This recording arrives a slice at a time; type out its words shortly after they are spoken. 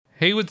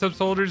Hey, what's up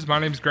soldiers? My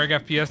name is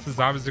GregFPS, the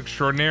Zombies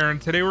Extraordinaire, and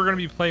today we're going to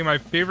be playing my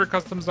favorite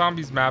custom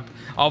zombies map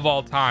of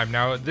all time.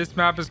 Now, this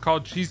map is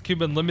called Cheese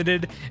Cube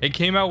Unlimited. It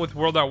came out with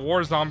World at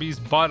War zombies,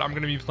 but I'm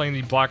going to be playing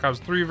the Black Ops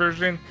 3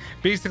 version.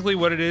 Basically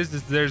what it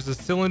is there's a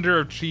cylinder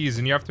of cheese,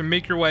 and you have to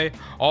make your way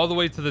all the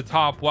way to the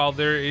top while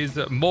there is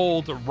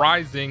mold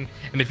rising,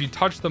 and if you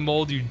touch the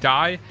mold, you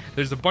die.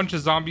 There's a bunch of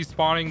zombies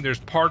spawning,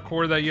 there's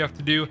parkour that you have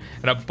to do,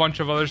 and a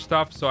bunch of other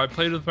stuff. So I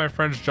played with my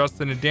friends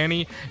Justin and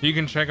Danny. You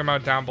can check them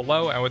out down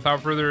below, and without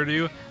further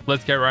ado,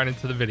 let's get right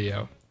into the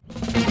video.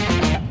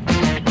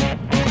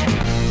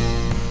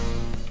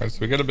 Alright, so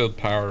we gotta build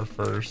power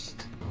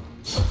first.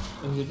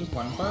 Is it just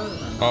one part?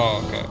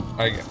 Oh,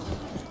 okay.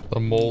 The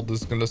mold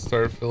is gonna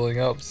start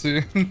filling up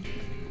soon.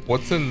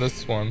 What's in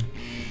this one?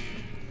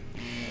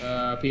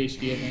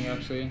 PhD, I think,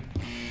 actually.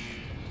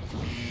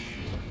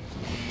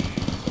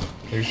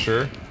 Are you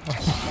sure? No,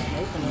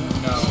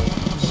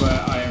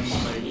 but I am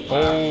ready.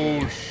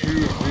 Oh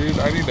shoot, dude!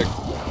 I need a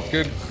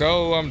good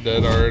go. I'm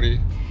dead already.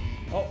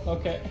 Oh,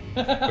 okay.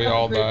 We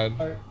all died.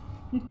 All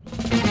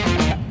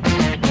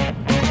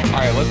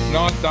right, let's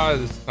not die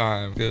this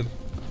time. Good.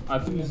 I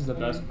think this is the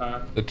best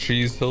path. The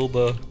cheese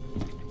Hilda.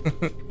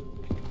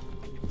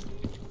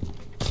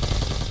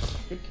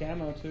 Good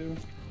camo too.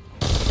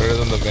 Better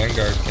than the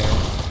Vanguard camo.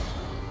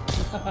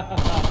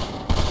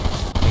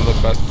 One of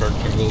the best perk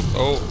jingles.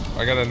 Oh,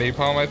 I got a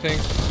napalm, I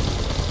think.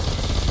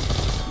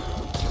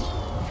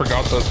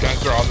 Forgot those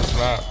guys are on this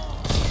map.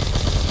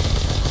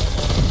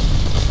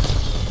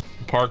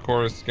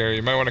 Parkour is scary.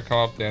 You might want to come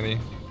up, Danny.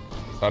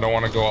 So I don't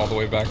want to go all the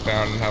way back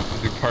down and have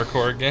to do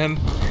parkour again,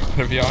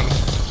 to be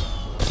honest.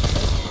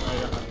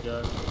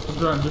 Just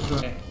run.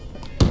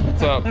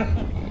 What's up?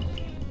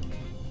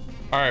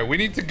 Alright, we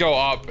need to go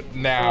up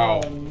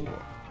now.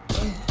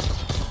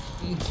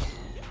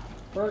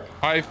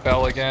 I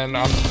fell again.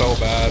 I'm so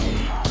bad.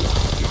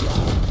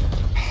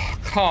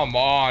 Come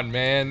on,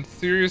 man.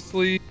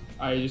 Seriously?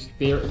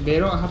 They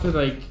don't have to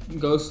like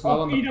go slow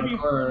on the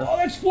parkour. Oh,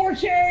 that's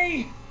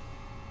 4K!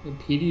 The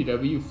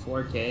PDW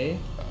 4K?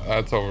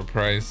 That's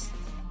overpriced.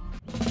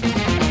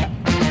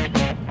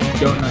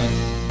 Don't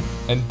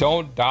knife. And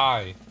don't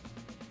die.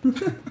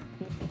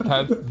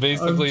 That's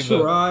basically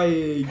I'm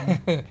trying.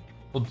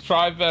 We'll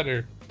try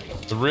better.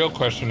 The real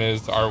question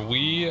is, are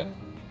we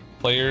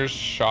players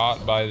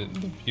shot by the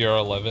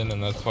VR11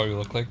 and that's why we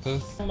look like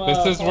this?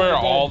 This is where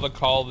all the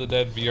Call of the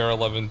Dead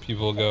VR11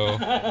 people go.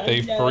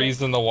 They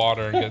freeze in the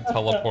water and get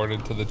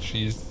teleported to the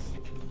cheese.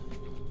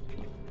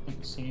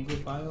 Save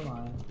it by a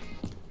line.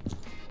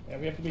 Yeah,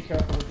 we have to be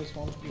careful with this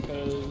one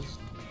because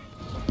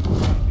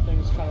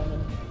things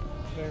coming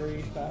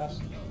very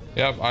fast.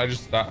 Yep, I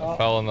just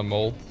fell in the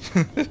mold.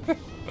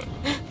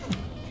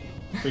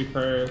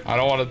 Creeper. I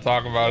don't want to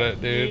talk about it,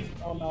 dude.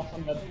 Oh no,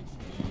 I'm dead.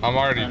 I'm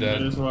already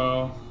dead. As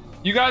well.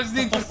 You guys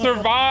need to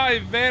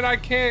survive, man. I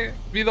can't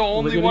be the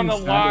only one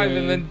alive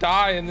and then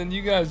die and then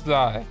you guys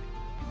die.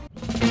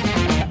 Is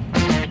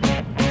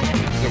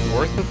it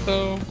worth it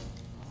though?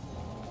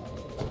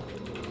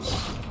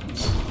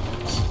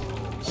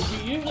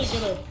 You usually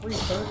get a free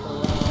perk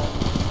around.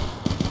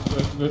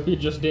 What you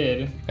just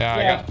did.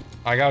 Yeah,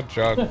 I got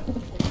jugged.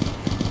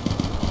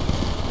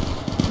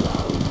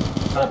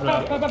 Pop.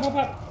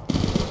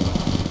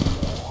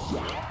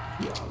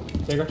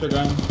 Take out your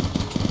gun.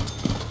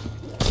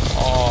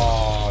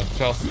 Oh,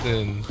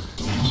 Justin.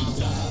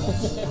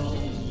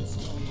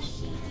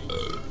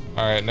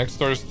 Alright, next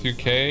door is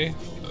 2K.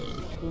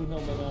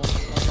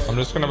 I'm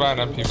just gonna buy an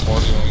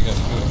MP40 when we get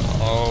to it.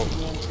 Oh.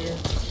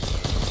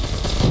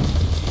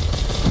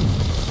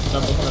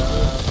 I'm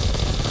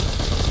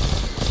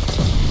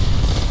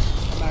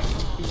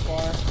actually too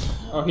far.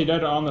 Oh, he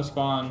died on the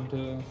spawn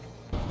too.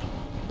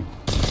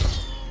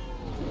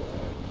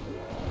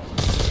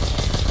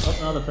 Oh,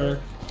 another perk.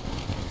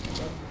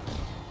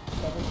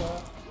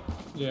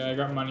 Yeah, I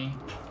got money.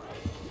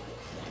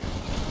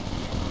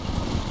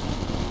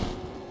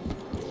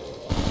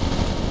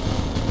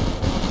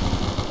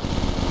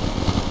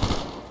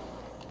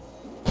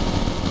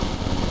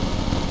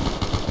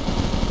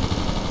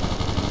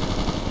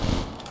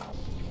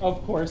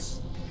 Of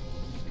course.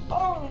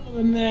 Oh,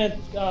 and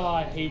then,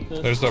 I hate this.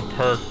 There's a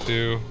perk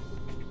too.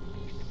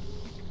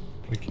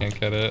 We can't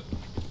get it.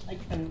 I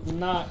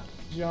cannot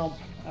jump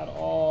at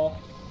all.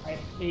 I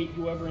hate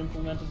whoever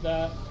implemented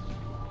that.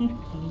 I'm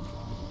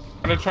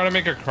gonna try to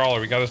make a crawler.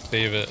 We gotta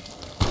save it.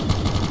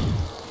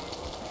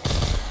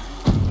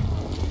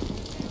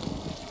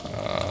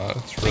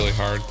 It's really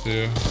hard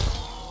too.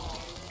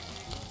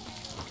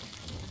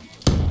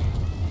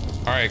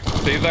 All right,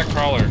 save that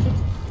crawler.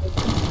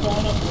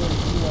 Spawn up where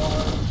you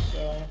are,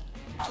 so.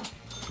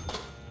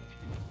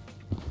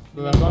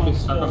 That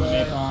zombie's stuck on the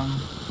napalm.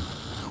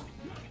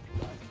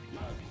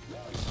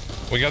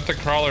 We got the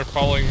crawler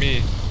following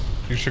me.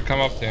 You should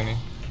come up, Danny.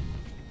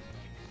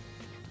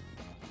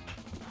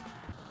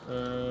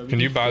 Can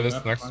you buy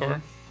this next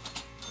door?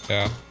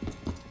 Yeah.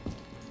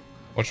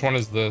 Which one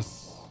is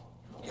this?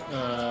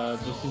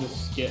 This is a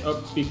skit.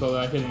 Oh, speak low,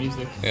 I hear the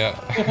music. Yeah.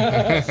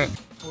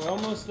 We're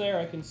almost there,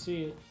 I can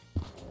see it.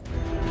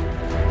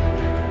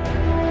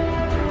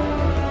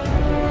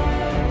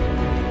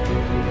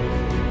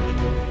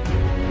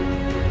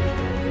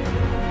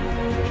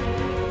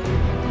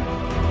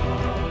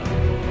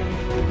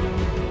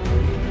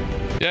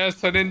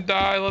 Yes, I didn't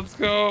die. Let's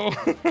go.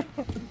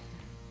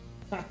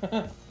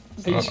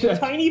 Just a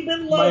tiny bit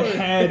My lower.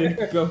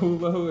 head, go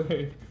lower.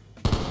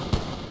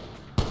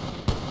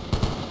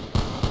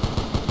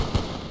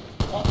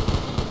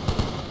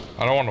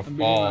 I don't want to I'm being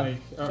fall. like,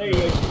 There you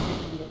go.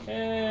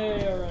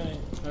 Hey, alright.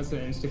 That's an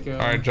insta kill.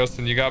 All right,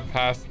 Justin, you got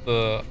past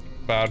the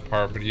bad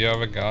part, but do you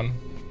have a gun?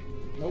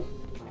 Nope.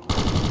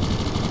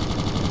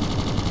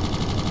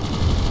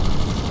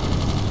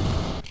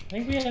 I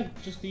think we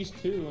have just these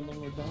two and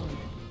then we're done.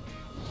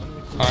 All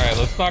right,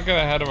 let's not get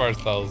ahead of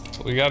ourselves.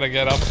 We got to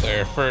get up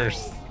there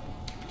first.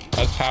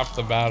 That's half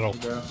the battle.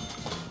 Go.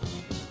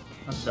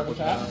 That's double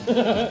Tap.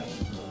 tap.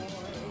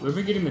 We've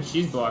been getting the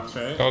cheese blocks,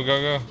 right? Go,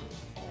 go, go.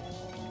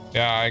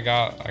 Yeah, I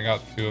got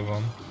 2 of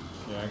them.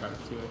 Yeah, I got it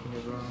too, I think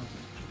as well.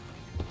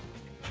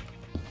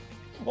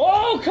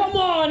 Oh, come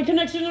on!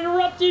 Connection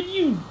interrupted,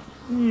 you!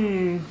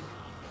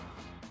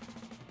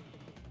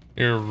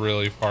 You're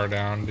really far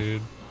down,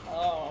 dude.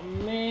 Oh,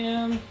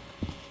 man.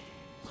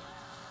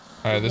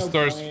 All right, this no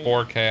store's point.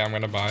 4K. I'm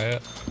gonna buy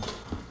it.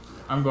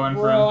 I'm going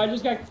for Bro, him. I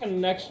just got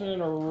connection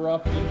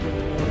interrupted. You have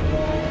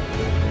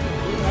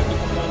to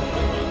come down to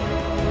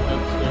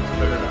That's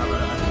better to have an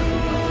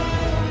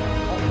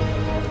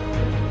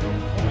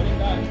I didn't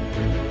die.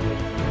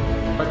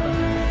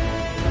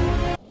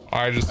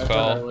 I just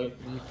fell.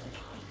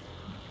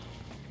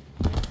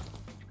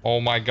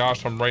 Oh my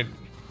gosh, I'm right.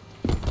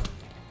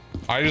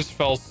 I just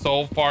fell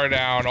so far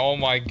down. Oh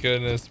my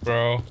goodness,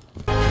 bro.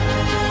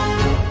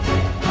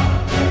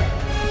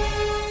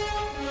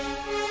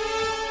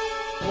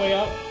 Way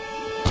up.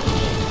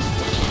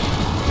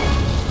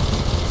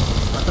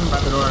 Knock him by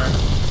the door.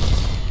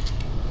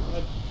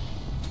 Good.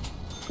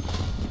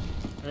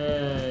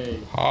 Hey.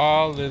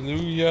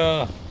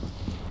 Hallelujah.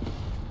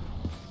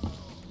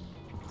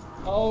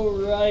 Oh,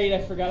 right.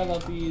 I forgot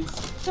about these.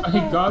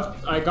 I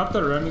got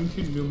the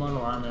Remington new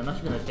model armor. I'm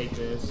actually gonna take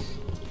this.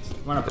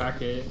 I wanna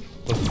pack it.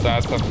 The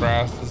stats up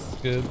brass is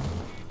good.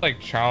 Like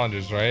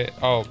challenges, right?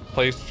 Oh,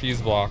 place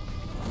cheese block.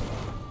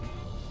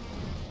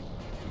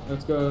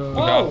 Let's go.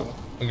 Oh!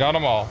 We got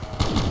them all.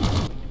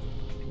 I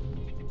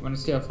wanna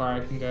see how far I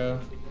can go.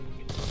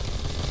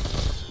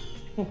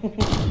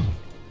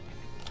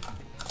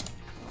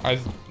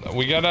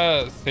 We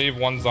gotta save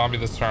one zombie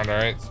this round,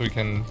 alright? So we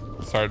can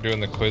start doing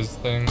the quiz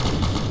thing.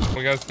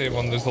 We gotta save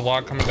one. There's a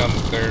lot coming down the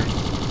stairs.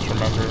 Just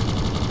remember.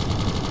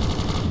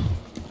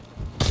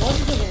 One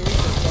doesn't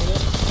reach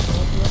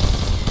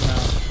No.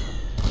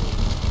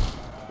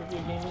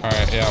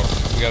 Alright, yeah.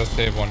 We gotta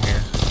save one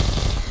here.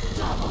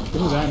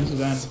 This is end, this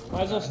is end.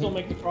 Might as well still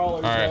make the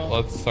crawlers. Alright, though.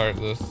 let's start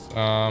this.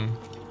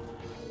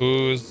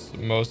 Who's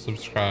most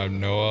subscribed?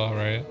 Noah,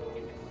 right?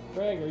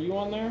 Greg, are you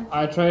on there?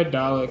 I tried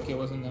Dalek, it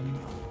wasn't them.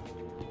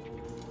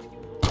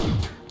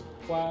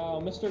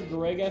 Wow, Mr.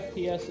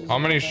 GregFPS is. How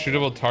many on that.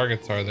 shootable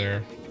targets are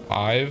there?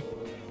 5?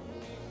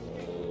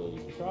 You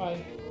can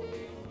try.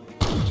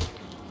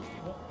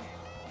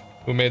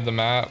 Who made the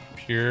map?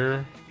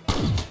 Pure.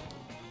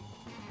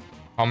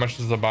 How much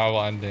is the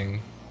Bible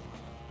ending?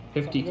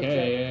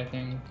 50k, I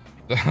think.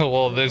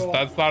 Well,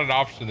 that's not an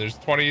option. There's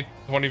 20,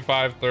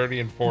 25, 30,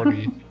 and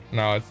 40.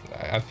 No,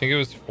 I think it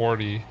was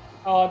 40.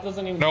 Oh, it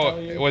doesn't even No,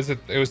 tell you. it was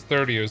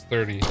 30. It was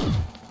 30.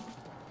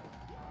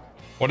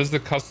 What is the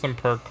custom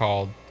perk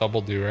called? Double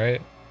do,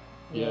 right?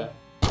 Yeah.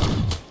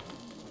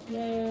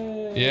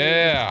 Yay.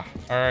 Yeah.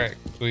 All right.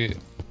 Sweet.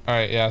 All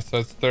right. Yeah. So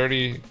it's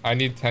 30. I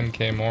need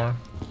 10k more.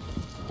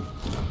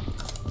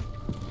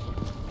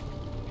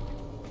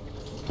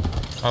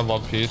 I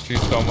love PhD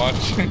so much.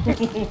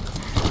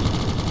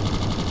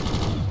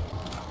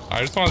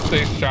 I just want to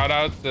say shout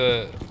out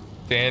to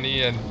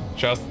Danny and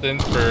Justin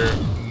for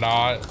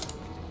not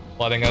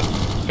letting us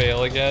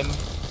fail again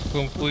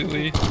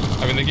completely.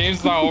 I mean, the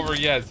game's not over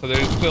yet, so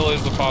there still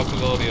is a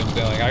possibility of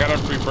failing. I got a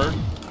free perk.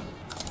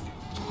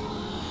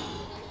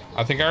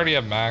 I think I already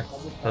have max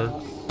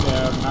perks.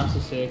 Yeah, max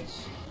is 6.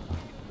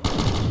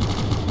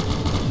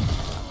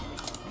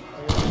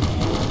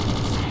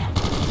 Yeah.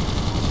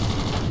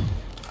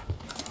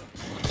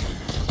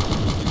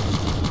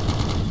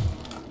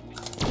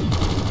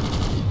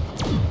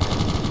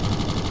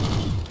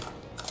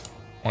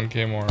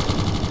 1k more.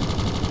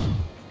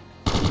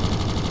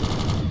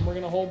 We're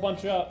gonna whole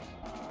bunch up.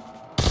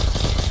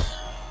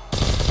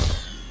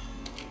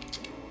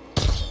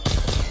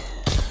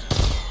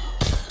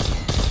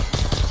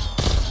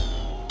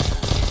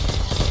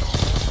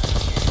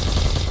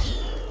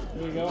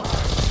 There you go.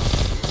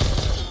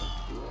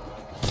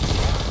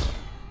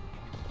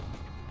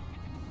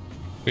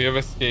 We have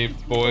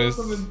escaped, boys.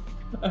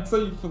 I saw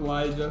you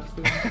fly,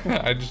 Justin.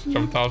 I just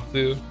jumped off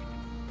too.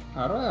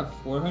 How do I have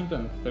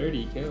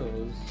 430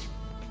 kills?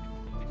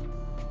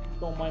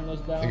 Don't mind those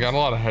downs. I got a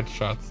lot of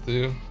headshots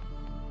too.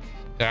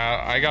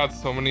 Yeah, I got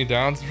so many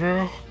downs,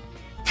 bro.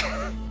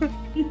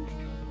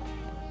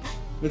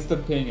 It's the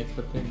ping, it's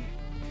the ping.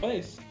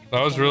 Place.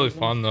 That was really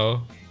fun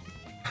though.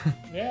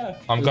 Yeah.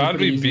 I'm It was glad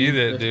pretty we easy beat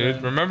it, first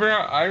dude. round.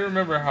 I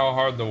remember how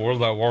hard the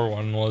World at War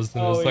one was,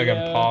 and it Oh, was like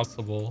yeah.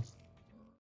 impossible.